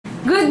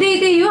Good day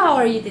to you. How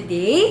are you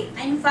today?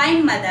 I'm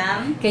fine,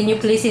 madam. Can you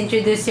please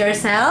introduce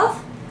yourself?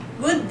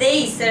 Good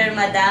day, sir,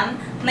 madam.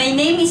 My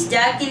name is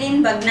Jacqueline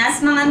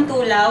Bagnas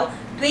Mangantulaw,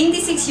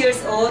 26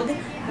 years old,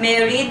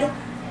 married,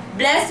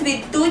 blessed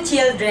with 2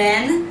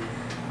 children.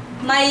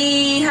 My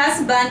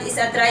husband is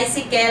a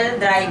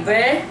tricycle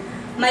driver.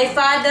 My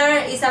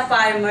father is a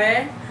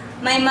farmer.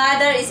 My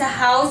mother is a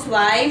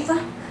housewife.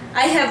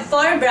 I have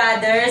 4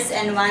 brothers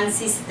and 1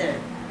 sister.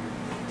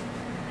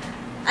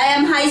 I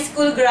am high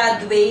school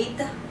graduate.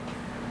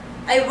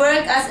 I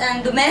work as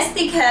a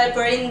domestic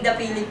helper in the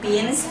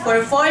Philippines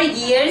for 4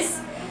 years,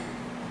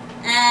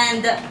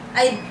 and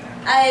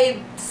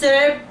I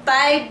serve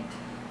 5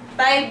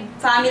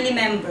 family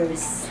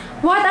members.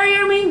 What are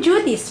your main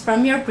duties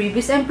from your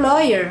previous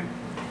employer?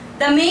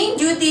 The main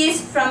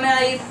duties from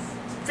my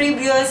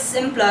previous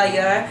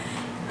employer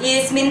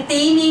is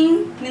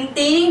maintaining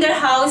their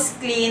house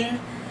clean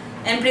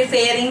and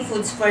preparing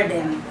foods for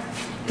them.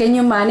 Can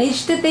you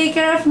manage to take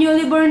care of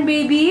newly born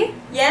baby?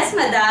 Yes,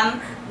 madam,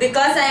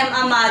 because I am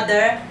a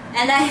mother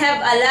and I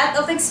have a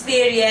lot of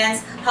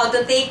experience how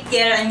to take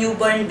care of a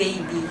newborn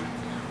baby.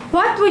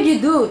 What would you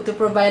do to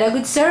provide a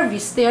good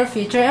service to your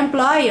future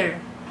employer?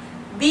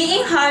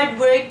 Being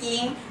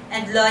hardworking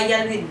and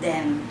loyal with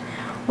them.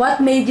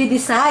 What made you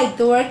decide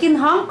to work in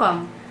Hong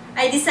Kong?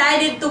 I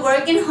decided to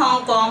work in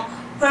Hong Kong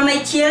for my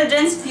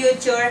children's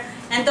future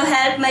and to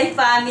help my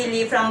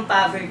family from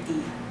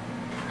poverty.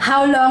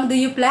 How long do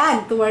you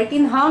plan to work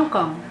in Hong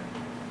Kong?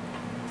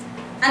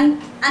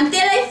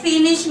 Until I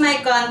finish my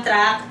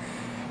contract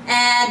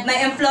and my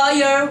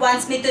employer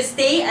wants me to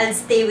stay, I'll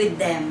stay with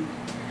them.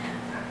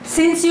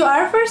 Since you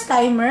are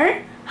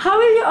first-timer, how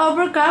will you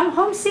overcome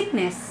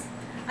homesickness?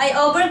 I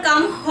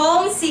overcome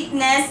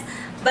homesickness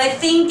by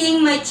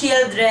thinking my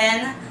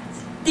children's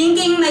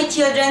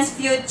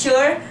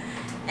future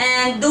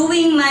and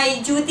doing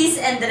my duties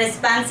and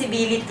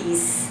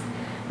responsibilities.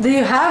 Do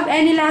you have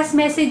any last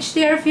message to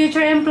your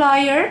future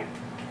employer?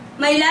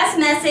 My last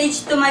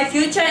message to my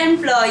future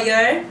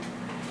employer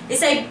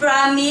is I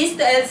promise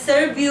to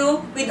serve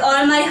you with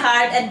all my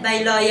heart and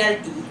my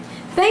loyalty.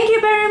 Thank you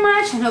very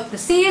much and hope to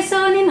see you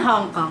soon in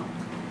Hong Kong.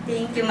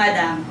 Thank you,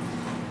 madam.